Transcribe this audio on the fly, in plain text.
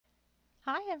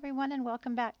Hi everyone and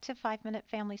welcome back to 5 Minute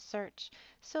Family Search.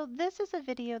 So this is a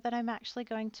video that I'm actually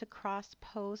going to cross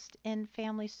post in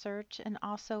Family Search and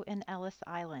also in Ellis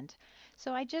Island.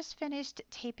 So I just finished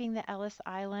taping the Ellis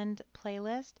Island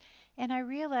playlist and I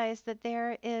realized that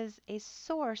there is a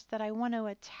source that I want to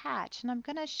attach, and I'm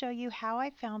going to show you how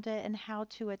I found it and how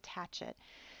to attach it.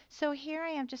 So here I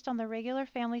am just on the regular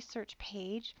Family Search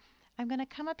page. I'm going to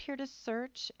come up here to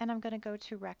search and I'm going to go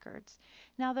to records.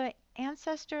 Now the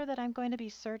ancestor that I'm going to be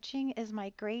searching is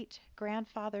my great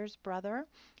grandfather's brother.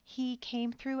 He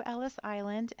came through Ellis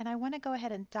Island and I want to go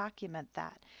ahead and document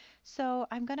that. So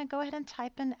I'm going to go ahead and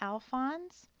type in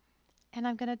Alphonse and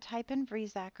I'm going to type in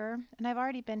Vriesacker, and I've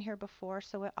already been here before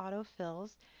so it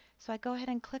auto-fills. So I go ahead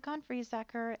and click on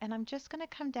Vriesacker and I'm just going to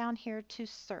come down here to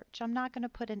search. I'm not going to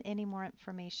put in any more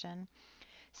information.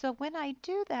 So when I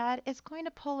do that, it's going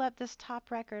to pull up this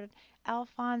top record,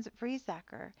 Alphonse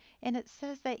Vriesacker, and it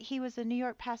says that he's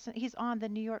on the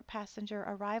New York passenger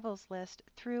arrivals list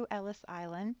through Ellis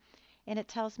Island, and it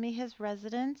tells me his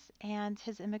residence and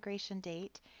his immigration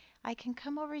date. I can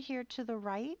come over here to the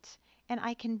right and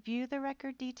I can view the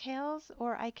record details,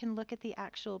 or I can look at the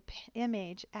actual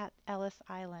image at Ellis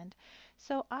Island.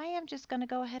 So I am just going to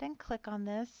go ahead and click on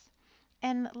this.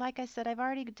 And like I said, I've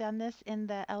already done this in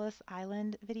the Ellis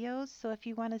Island videos, so if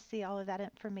you want to see all of that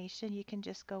information, you can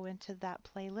just go into that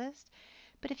playlist.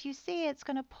 But if you see, it's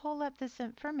going to pull up this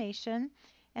information,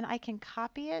 and I can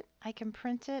copy it, I can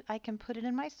print it, I can put it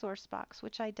in my source box,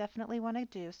 which I definitely want to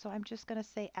do. So I'm just going to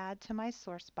say add to my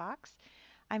source box.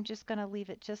 I'm just going to leave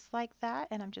it just like that,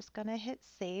 and I'm just going to hit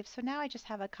save. So now I just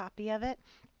have a copy of it.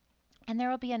 And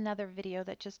there will be another video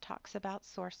that just talks about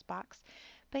Sourcebox.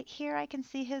 But here I can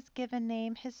see his given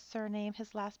name, his surname,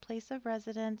 his last place of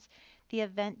residence, the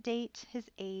event date, his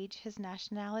age, his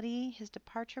nationality, his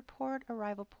departure port,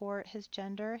 arrival port, his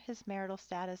gender, his marital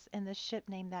status, and the ship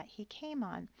name that he came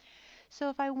on. So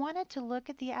if I wanted to look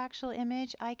at the actual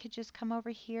image, I could just come over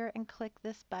here and click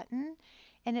this button,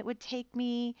 and it would take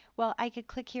me, well, I could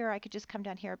click here, or I could just come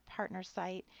down here, partner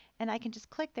site, and I can just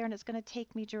click there and it's going to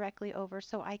take me directly over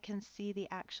so I can see the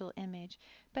actual image.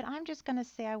 But I'm just going to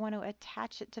say I want to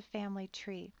attach it to Family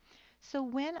Tree. So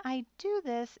when I do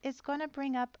this, it's going to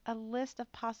bring up a list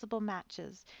of possible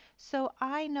matches. So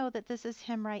I know that this is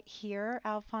him right here,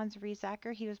 Alphonse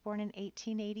Vriesacker. He was born in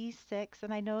 1886,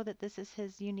 and I know that this is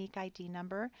his unique ID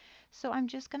number. So I'm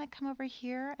just going to come over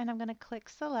here and I'm going to click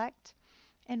select.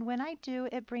 And when I do,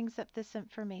 it brings up this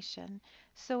information.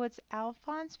 So it's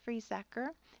Alphonse Vriesacker.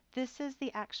 This is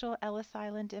the actual Ellis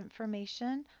Island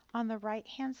information. On the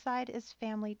right-hand side is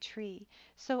Family Tree.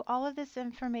 So all of this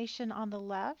information on the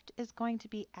left is going to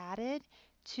be added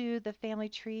to the Family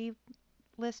Tree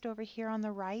list over here on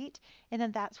the right, and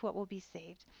then that's what will be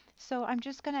saved. So I'm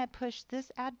just going to push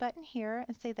this add button here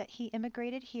and say that he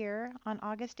immigrated here on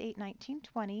August 8,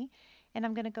 1920, and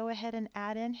I'm going to go ahead and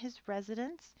add in his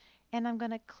residence, and I'm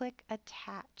going to click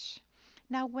attach.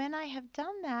 Now when I have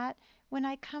done that, when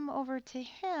I come over to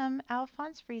him,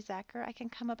 Alphonse Vriesacker, I can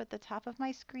come up at the top of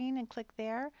my screen and click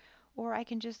there, or I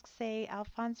can just say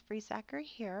Alphonse Vriesacker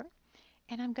here.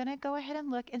 And I'm going to go ahead and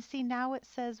look and see, now it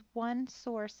says one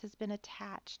source has been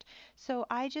attached. So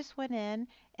I just went in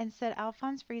and said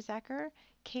Alphonse Vriesacker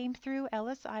came through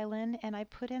Ellis Island, and I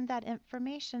put in that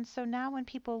information. So now when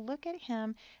people look at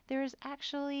him, there is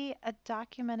actually a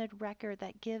documented record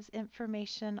that gives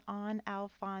information on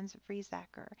Alphonse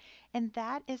Vriesacker. And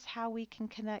that is how we can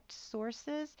connect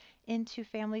sources into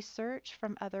Family Search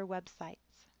from other websites.